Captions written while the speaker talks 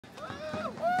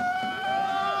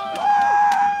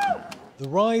The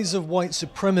rise of white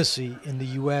supremacy in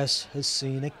the US has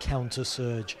seen a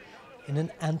counter-surge in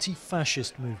an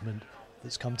anti-fascist movement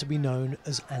that's come to be known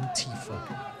as Antifa.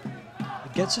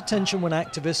 It gets attention when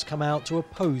activists come out to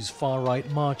oppose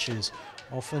far-right marches,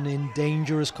 often in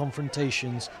dangerous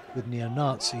confrontations with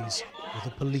neo-Nazis or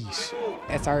the police.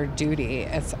 It's our duty,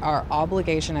 it's our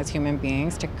obligation as human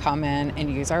beings to come in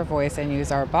and use our voice and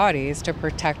use our bodies to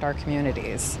protect our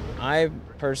communities. I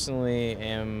personally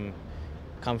am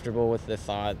comfortable with the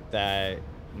thought that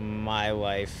my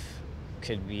life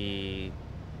could be,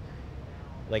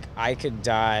 like, I could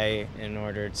die in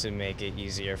order to make it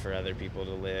easier for other people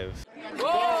to live.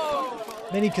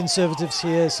 Many conservatives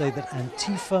here say that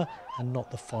Antifa, and not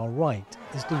the far right,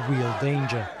 is the real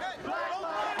danger.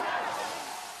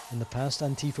 In the past,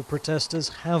 Antifa protesters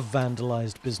have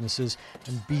vandalized businesses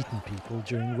and beaten people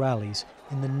during rallies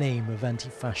in the name of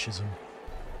anti-fascism.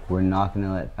 We're not going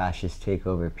to let fascists take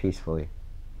over peacefully.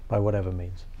 By whatever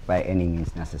means. By any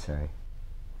means necessary.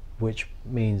 Which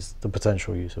means the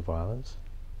potential use of violence.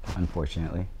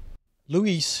 Unfortunately.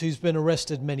 Luis, who's been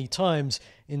arrested many times,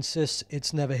 insists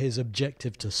it's never his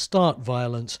objective to start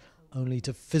violence, only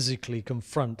to physically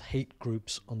confront hate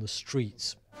groups on the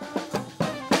streets.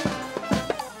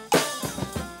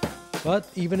 But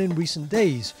even in recent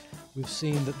days, we've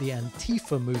seen that the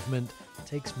Antifa movement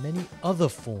takes many other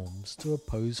forms to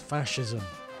oppose fascism.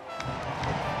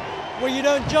 Where you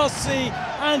don't just see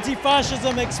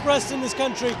anti-fascism expressed in this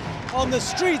country on the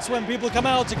streets when people come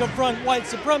out to confront white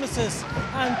supremacists.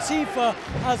 Antifa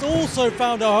has also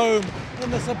found a home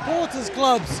in the supporters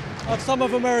clubs of some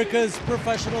of America's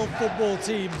professional football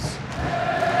teams.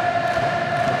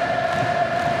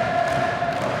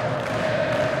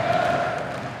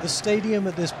 The stadium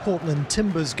at this Portland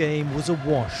Timbers game was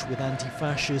awash with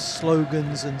anti-fascist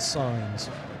slogans and signs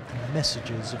and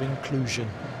messages of inclusion.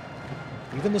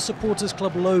 Even the supporters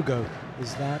club logo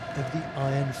is that of the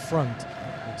Iron Front,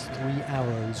 its 3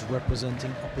 arrows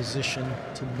representing opposition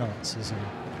to Nazism.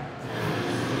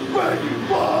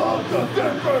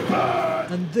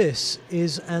 And this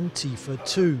is Antifa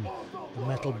 2, the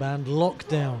metal band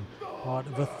Lockdown, part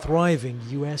of a thriving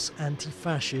US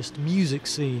anti-fascist music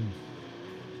scene.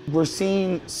 We're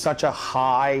seeing such a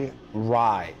high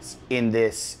rise in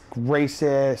this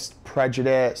racist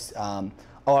prejudice.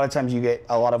 A lot of times you get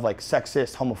a lot of like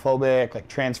sexist, homophobic, like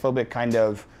transphobic kind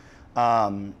of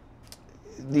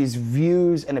these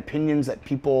views and opinions that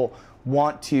people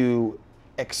want to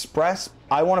express.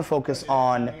 I want to focus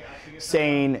on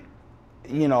saying,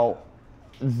 you know,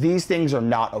 these things are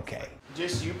not okay.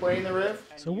 Just you playing the riff?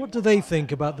 So what do they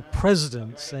think about the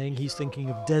president saying he's thinking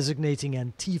of designating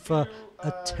Antifa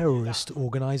a terrorist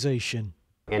organization?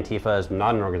 Antifa is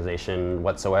not an organization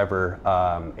whatsoever.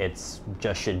 It's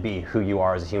just should be who you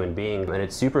are as a human being. And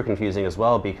it's super confusing as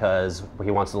well because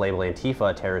he wants to label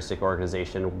Antifa a terroristic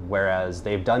organization, whereas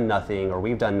they've done nothing, or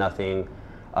we've done nothing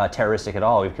terroristic at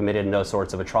all. We've committed no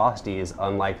sorts of atrocities,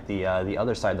 unlike the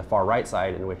other side, the far right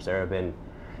side, in which there have been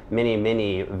many,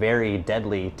 many very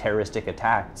deadly terroristic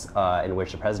attacks in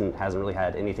which the president hasn't really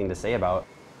had anything to say about.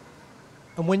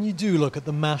 And when you do look at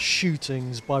the mass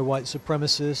shootings by white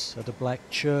supremacists at a black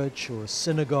church or a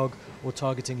synagogue or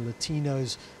targeting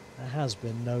Latinos, there has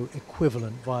been no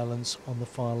equivalent violence on the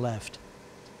far left.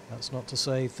 That's not to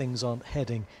say things aren't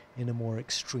heading in a more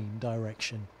extreme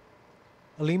direction.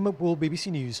 Aleem Maqbool, BBC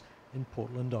News in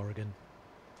Portland, Oregon.